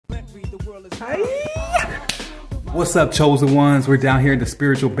What's up, chosen ones? We're down here in the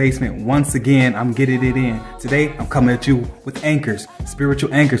spiritual basement once again. I'm getting it in. Today, I'm coming at you with anchors,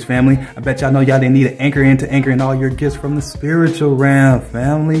 spiritual anchors, family. I bet y'all know y'all didn't need an anchor in to anchor in all your gifts from the spiritual realm,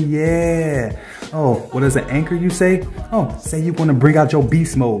 family. Yeah. Oh, what is an anchor, you say? Oh, say you want to bring out your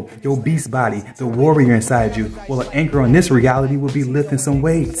beast mode, your beast body, the warrior inside you. Well, an anchor on this reality will be lifting some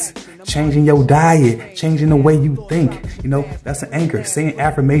weights, changing your diet, changing the way you think. You know, that's an anchor. Saying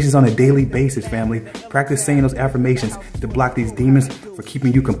affirmations on a daily basis, family. Practice saying those affirmations to block these demons for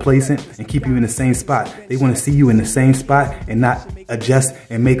keeping you complacent and keep you in the same spot. They want to see you in the same spot and not adjust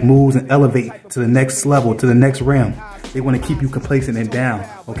and make moves and elevate to the next level, to the next realm. They want to keep you complacent and down,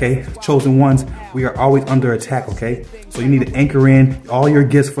 okay? Chosen ones, we are always under attack, okay? So you need to anchor in all your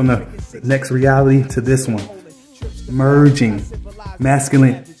gifts from the next reality to this one. Merging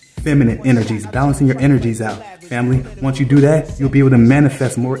masculine, feminine energies, balancing your energies out, family. Once you do that, you'll be able to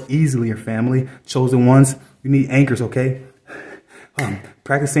manifest more easily, your family. Chosen ones, you need anchors, okay?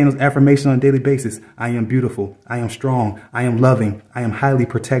 Practice saying those affirmations on a daily basis. I am beautiful. I am strong. I am loving. I am highly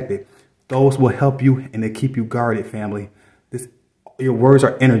protected. Those will help you and they keep you guarded, family. Your words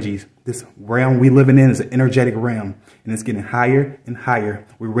are energies. This realm we living in is an energetic realm, and it's getting higher and higher.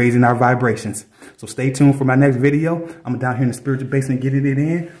 We're raising our vibrations. So stay tuned for my next video. I'm down here in the spiritual basement getting it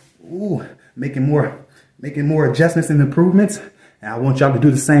in. Ooh, making more adjustments and improvements. And I want y'all to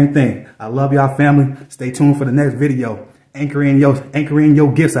do the same thing. I love y'all, family. Stay tuned for the next video. Anchor in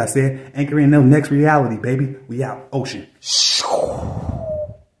your gifts, I said. Anchor in the next reality, baby. We out. Ocean.